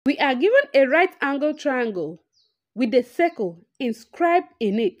We are given a right angle triangle with a circle inscribed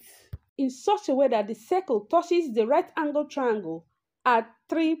in it in such a way that the circle touches the right angle triangle at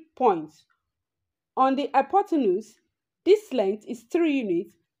 3 points. On the hypotenuse, this length is 3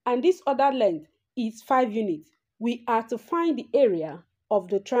 units and this other length is 5 units. We are to find the area of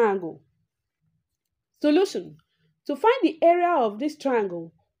the triangle. Solution. To find the area of this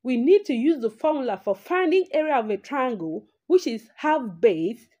triangle, we need to use the formula for finding area of a triangle, which is half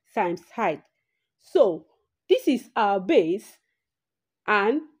base times height. So, this is our base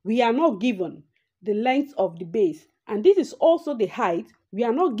and we are not given the length of the base. And this is also the height. We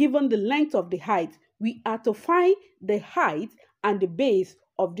are not given the length of the height. We are to find the height and the base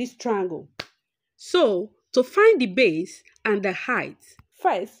of this triangle. So, to find the base and the height,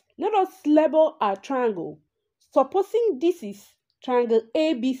 first, let us label our triangle. Supposing this is triangle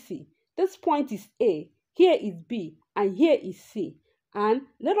ABC, this point is A, here is B, and here is C. And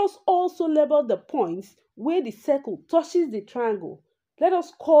let us also label the points where the circle touches the triangle. Let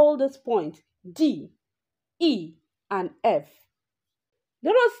us call this point D, E, and F.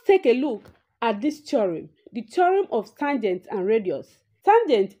 Let us take a look at this theorem, the theorem of tangent and radius.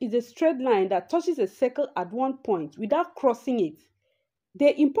 Tangent is a straight line that touches a circle at one point without crossing it.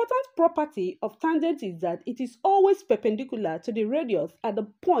 The important property of tangent is that it is always perpendicular to the radius at the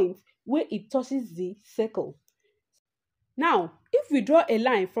point where it touches the circle. Now, if we draw a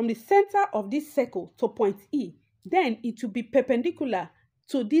line from the center of this circle to point E, then it will be perpendicular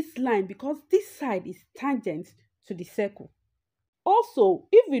to this line because this side is tangent to the circle. Also,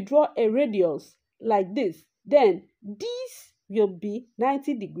 if we draw a radius like this, then this will be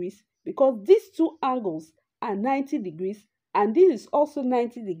 90 degrees because these two angles are 90 degrees and this is also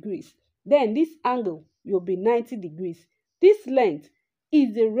 90 degrees. Then this angle will be 90 degrees. This length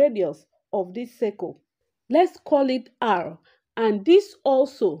is the radius of this circle. Let's call it R. And this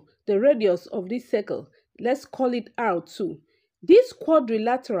also the radius of this circle. Let's call it R2. This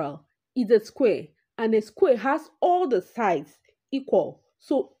quadrilateral is a square and a square has all the sides equal.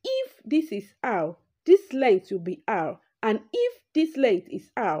 So if this is R, this length will be R. And if this length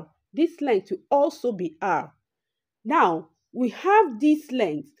is R, this length will also be R. Now, we have this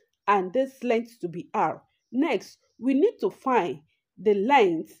length and this length to be R. Next, we need to find the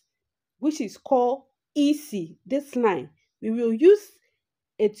length which is called EC, this line. We will use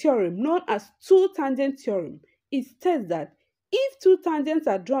a theorem known as two-tangent theorem. It states that if two tangents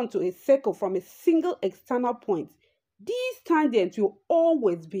are drawn to a circle from a single external point, these tangents will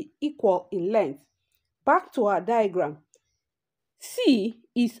always be equal in length. Back to our diagram. C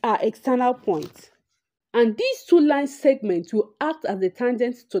is our external point. And these two line segments will act as the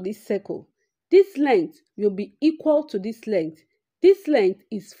tangents to this circle. This length will be equal to this length. This length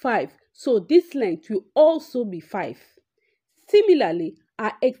is 5, so this length will also be 5. Similarly,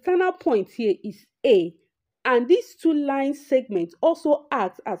 our external point here is A, and these two line segments also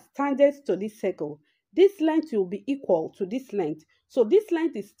act as tangents to this circle. This length will be equal to this length. So this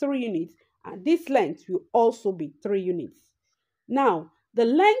length is 3 units, and this length will also be 3 units. Now, the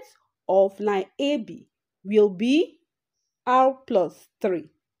length of line AB will be R plus 3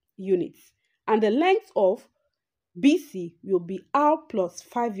 units. And the length of BC will be R plus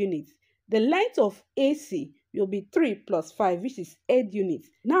 5 units. The length of AC will be 3 plus 5, which is 8 units.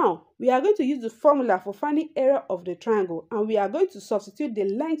 Now, we are going to use the formula for finding area of the triangle, and we are going to substitute the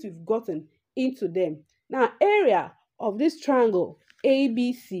length we've gotten into them. Now, area of this triangle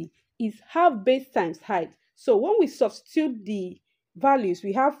ABC is half base times height. So when we substitute the values,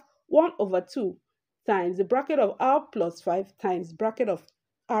 we have 1 over 2 times the bracket of R plus 5 times bracket of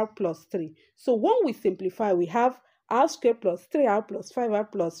R plus 3. So when we simplify, we have R squared plus 3R plus 5R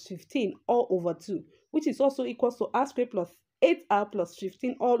plus 15 all over 2, which is also equal to R squared plus 8R plus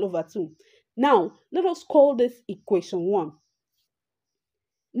 15 all over 2. Now, let us call this equation 1.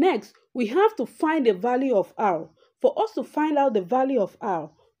 Next, we have to find the value of R. For us to find out the value of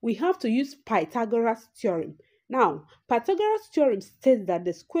R, we have to use Pythagoras theorem. Now, Pythagoras theorem states that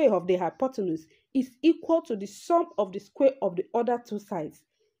the square of the hypotenuse is equal to the sum of the square of the other two sides.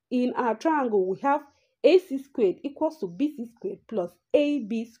 In our triangle, we have AC squared equals to BC squared plus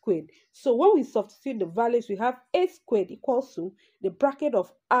AB squared. So when we substitute the values, we have A squared equals to the bracket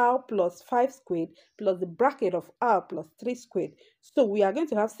of R plus 5 squared plus the bracket of R plus 3 squared. So we are going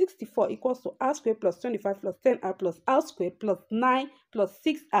to have 64 equals to R squared plus 25 plus 10R plus R squared plus 9 plus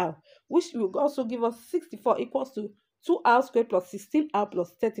 6R, which will also give us 64 equals to 2R squared plus 16R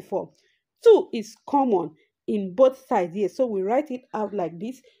plus 34. 2 is common in both sides here, so we write it out like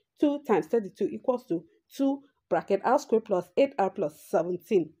this. 2 times 32 equals to 2 bracket R squared plus 8R plus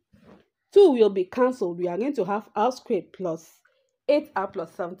 17. 2 will be cancelled. We are going to have R squared plus 8r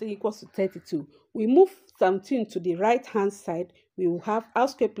plus 17 equals to 32. We move 17 to the right hand side. We will have r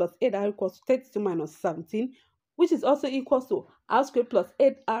squared plus 8r equals to 32 minus 17, which is also equals to r squared plus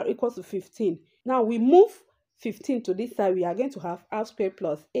 8r equals to 15. Now we move 15 to this side. We are going to have r squared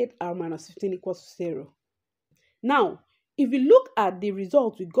plus 8r minus 15 equals to 0. Now, if you look at the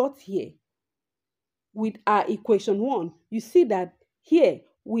result we got here with our equation 1, you see that here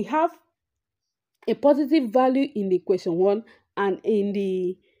we have a positive value in the equation 1, and in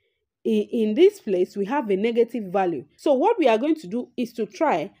this place we have a negative value. So what we are going to do is to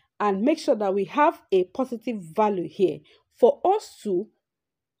try and make sure that we have a positive value here. For us to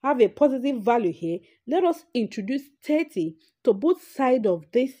have a positive value here, let us introduce 30 to both sides of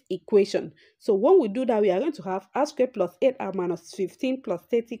this equation. So when we do that, we are going to have r squared plus 8r minus 15 plus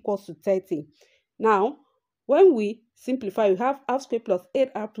 30 equals to 30. Now, when we simplify, we have r squared plus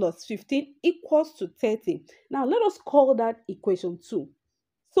 8r plus 15 equals to 30. Now, let us call that equation 2.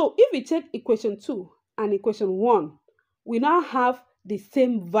 So, if we take equation 2 and equation 1, we now have the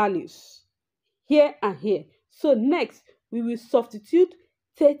same values here and here. So, next, we will substitute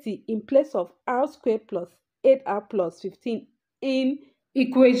 30 in place of r squared plus 8r plus 15 in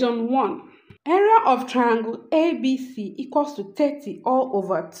equation 1. Area of triangle ABC equals to 30 all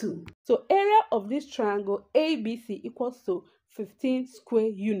over 2. So area of this triangle ABC equals to 15 square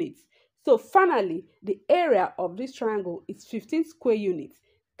units. So finally, the area of this triangle is 15 square units.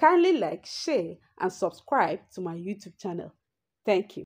 Kindly like, share, and subscribe to my YouTube channel. Thank you.